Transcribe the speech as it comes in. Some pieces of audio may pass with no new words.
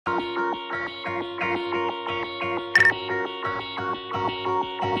Made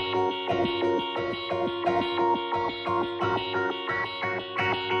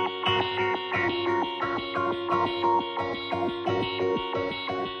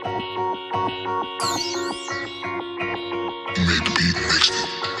the beat and mixed it.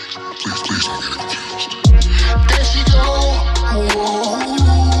 Please don't get it confused. There she go. Whoa.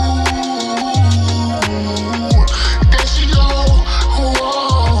 There she go. Whoa.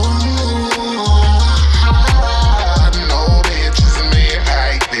 No bitches made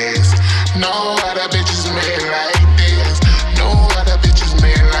like this. No other bitches made like this. No other bitches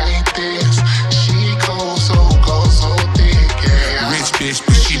made like this. She goes so thick, yeah. Rich bitch,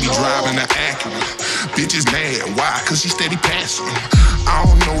 but she be driving the Acura. Bitches mad, why? Cause she steady passing. I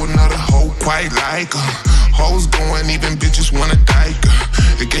don't know another hoe quite like her. Hoes going, even bitches wanna dike her.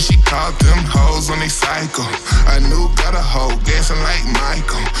 I guess she caught them hoes on they cycle. I knew got a hoe dancing like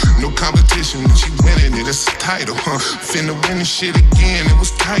Michael. No competition, she winning it, it's a title, Finna win this shit again, it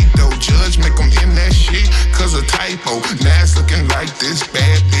was tight though. Judge make them in that shit, cause a typo. Now it's looking like this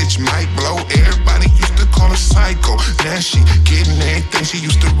bad bitch might blow. Everybody used to call her psycho. Now she getting everything she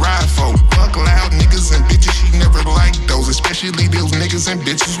used to ride for. Fuck loud niggas and bitches, she never liked those. Especially those niggas and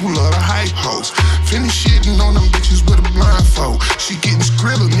bitches who love the hype hoes. Finish shitting on them bitches with a blindfold. She getting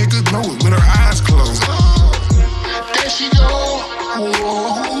skrilla, nigga know it with her eyes closed. There she go.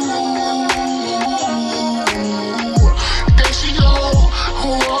 Whoa. There she go.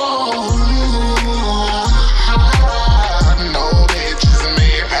 Whoa. No bitches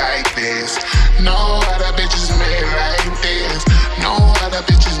made like this. No other bitches made like this. No other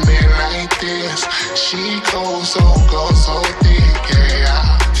bitches made like this. She goes so thick,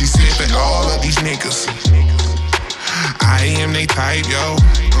 yeah. She said that all of these niggas, I am they type, yo.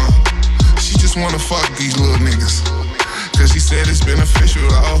 She just wanna fuck these little niggas. Cause she said it's beneficial,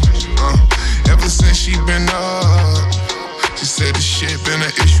 though. Ever since she been up, she said this shit been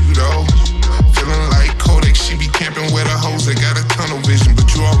an issue, though. Feeling like Kodak, she be camping with her hoes that got a tunnel vision.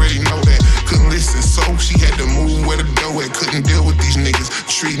 But you already know that, couldn't listen, so she had to move where the dough at. Couldn't deal with these niggas,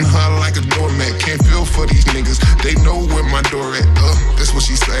 treating her like a doormat. Can't feel for these niggas, they know where my door at. That's what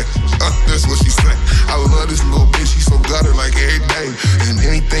she said, that's what she said. I love this little bitch, she so gutter like every day. And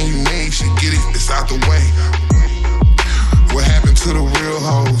anything you need, she get it, it's out the way. What happened to the real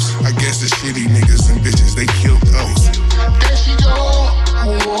hoes? I guess the shitty niggas and bitches, they killed